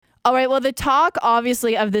All right. Well, the talk,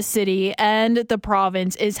 obviously, of the city and the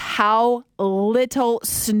province is how little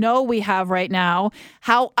snow we have right now,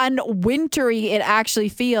 how unwintery it actually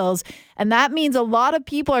feels. And that means a lot of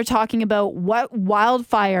people are talking about what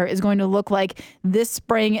wildfire is going to look like this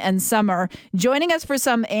spring and summer. Joining us for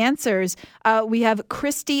some answers, we have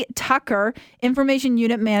Christy Tucker, Information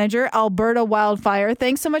Unit Manager, Alberta Wildfire.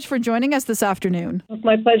 Thanks so much for joining us this afternoon. It's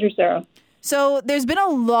my pleasure, Sarah. So there's been a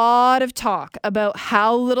lot of talk about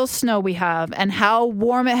how little snow we have and how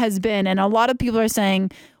warm it has been. And a lot of people are saying,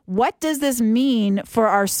 what does this mean for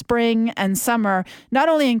our spring and summer, not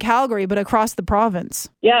only in Calgary, but across the province?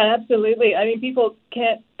 Yeah, absolutely. I mean, people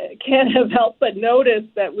can't have helped but notice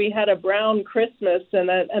that we had a brown Christmas, and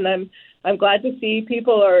I'm glad to see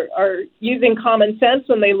people are using common sense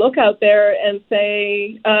when they look out there and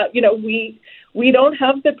say, we don't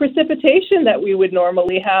have the precipitation that we would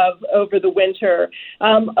normally have over the winter.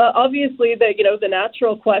 Obviously, the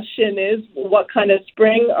natural question is, what kind of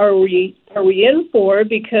spring are we in for?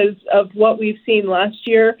 Because of what we've seen last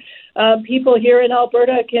year, people here in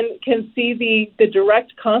Alberta can see the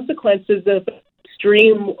direct consequences of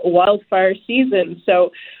extreme wildfire season.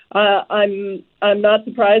 So I'm not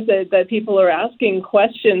surprised that people are asking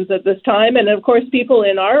questions at this time. And of course, people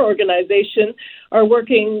in our organization are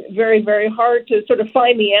working very, very hard to sort of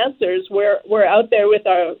find the answers. We're out there with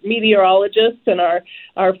our meteorologists and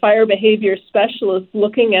our fire behavior specialists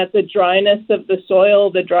looking at the dryness of the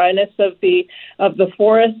soil, the dryness of the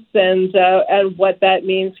forests, and what that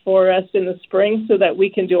means for us in the spring, so that we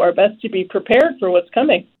can do our best to be prepared for what's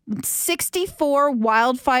coming. 64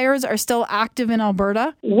 wildfires are still active in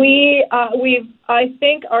Alberta? We I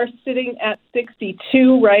think are sitting at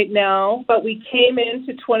 62 right now, but we came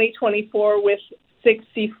into 2024 with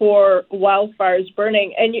 64 wildfires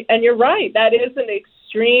burning. And you're right, that is an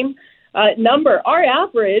extreme number. Our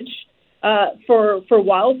average for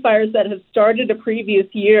wildfires that have started a previous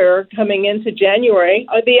year coming into January,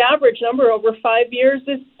 the average number over 5 years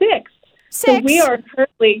is 6. So we are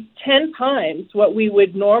currently 10 times what we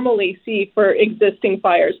would normally see for existing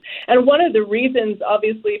fires. And one of the reasons,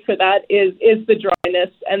 obviously, for that is the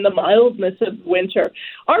dryness and the mildness of winter.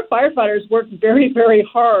 Our firefighters work very, very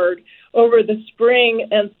hard over the spring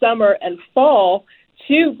and summer and fall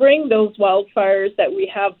to bring those wildfires that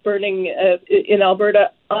we have burning in Alberta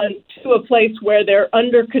to a place where they're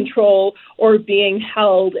under control or being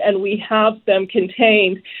held, and we have them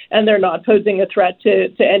contained, and they're not posing a threat to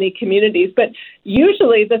any communities. But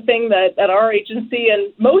usually the thing that our agency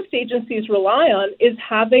and most agencies rely on is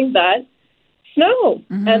having that snow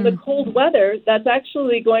and the cold weather that's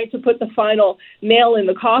actually going to put the final nail in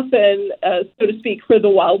the coffin, so to speak, for the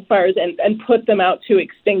wildfires and put them out to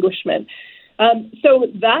extinguishment. So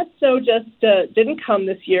that just didn't come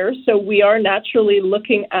this year. So we are naturally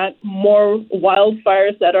looking at more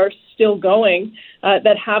wildfires that are still going,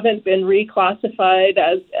 that haven't been reclassified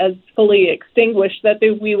as fully extinguished, that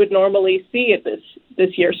we would normally see at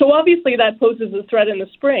this year. So obviously that poses a threat in the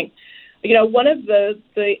spring. You know, one of the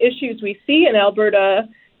issues we see in Alberta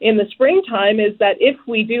in the springtime is that if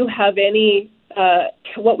we do have any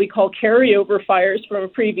what we call carryover fires from a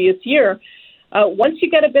previous year, once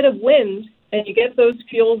you get a bit of wind, and you get those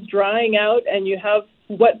fuels drying out, and you have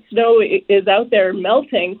what snow is out there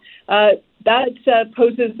melting, that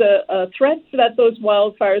poses a threat that those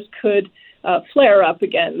wildfires could flare up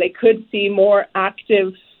again. They could see more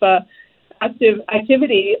active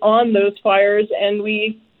activity on those fires, and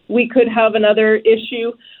we could have another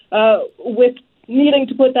issue with needing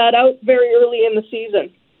to put that out very early in the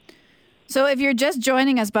season. So if you're just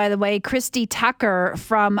joining us, by the way, Christy Tucker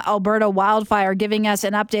from Alberta Wildfire giving us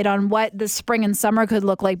an update on what the spring and summer could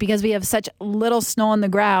look like, because we have such little snow on the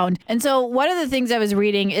ground. And so one of the things I was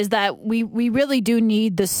reading is that we really do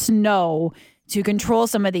need the snow to control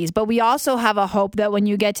some of these. But we also have a hope that when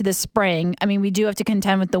you get to the spring, I mean, we do have to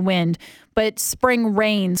contend with the wind, but spring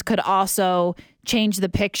rains could also change the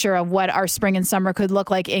picture of what our spring and summer could look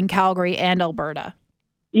like in Calgary and Alberta.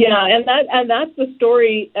 Yeah, and that's the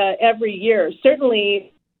story every year.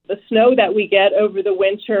 Certainly, the snow that we get over the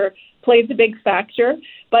winter plays a big factor,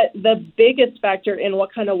 but the biggest factor in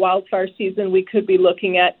what kind of wildfire season we could be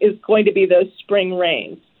looking at is going to be those spring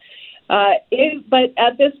rains. But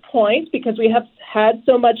at this point, because we have had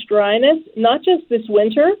so much dryness, not just this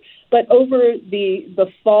winter, but over the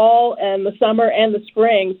fall and the summer and the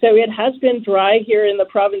spring, so it has been dry here in the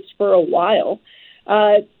province for a while.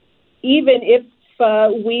 Even if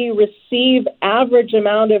we receive average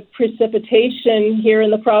amount of precipitation here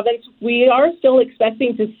in the province, we are still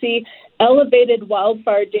expecting to see elevated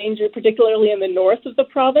wildfire danger, particularly in the north of the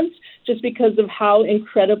province, just because of how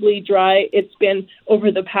incredibly dry it's been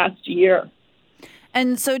over the past year.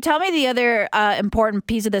 And so tell me the other important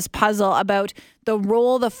piece of this puzzle about the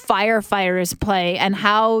role the firefighters play and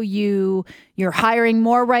how you're hiring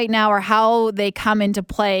more right now, or how they come into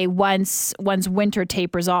play once winter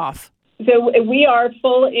tapers off. So we are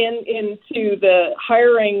full into the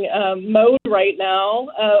hiring mode right now.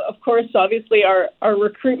 Of course, obviously, our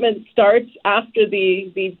recruitment starts after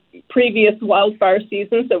the previous wildfire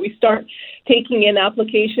season. So we start taking in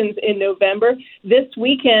applications in November. This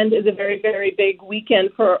weekend is a very, very big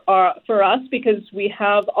weekend for us because we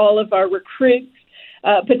have all of our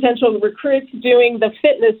potential recruits doing the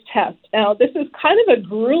fitness test. Now, this is kind of a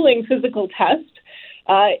grueling physical test.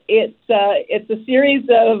 It's a series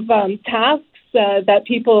of tasks that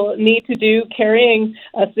people need to do, carrying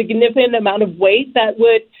a significant amount of weight that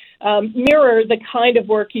would mirror the kind of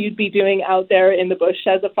work you'd be doing out there in the bush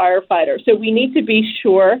as a firefighter. So we need to be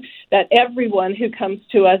sure that everyone who comes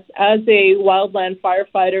to us as a wildland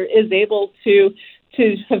firefighter is able to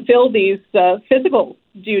fulfill these physical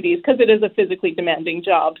duties, because it is a physically demanding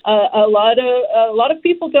job. A lot of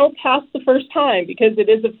people don't pass the first time because it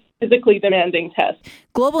is a physically demanding test.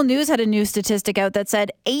 Global News had a new statistic out that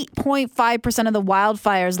said 8.5% of the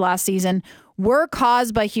wildfires last season were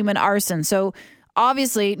caused by human arson. So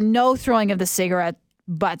obviously no throwing of the cigarette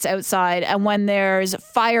butts outside, and when there's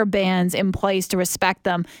fire bans in place to respect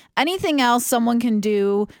them. Anything else someone can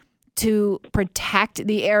do to protect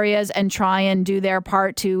the areas and try and do their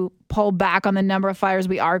part to pull back on the number of fires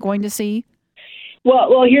we are going to see?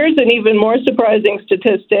 Well, here's an even more surprising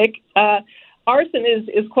statistic. Arson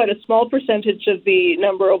is quite a small percentage of the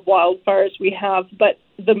number of wildfires we have, but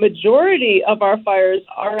the majority of our fires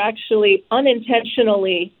are actually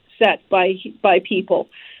unintentionally set by people.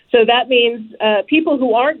 So that means people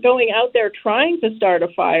who aren't going out there trying to start a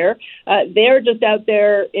fire, they're just out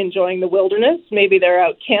there enjoying the wilderness. Maybe they're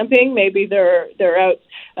out camping. Maybe they're out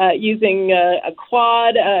using a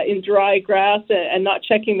quad in dry grass and not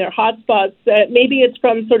checking their hotspots. Maybe it's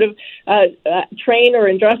from sort of train or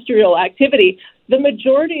industrial activity. The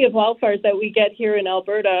majority of wildfires that we get here in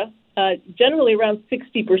Alberta, generally around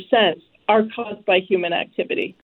 60%, are caused by human activity.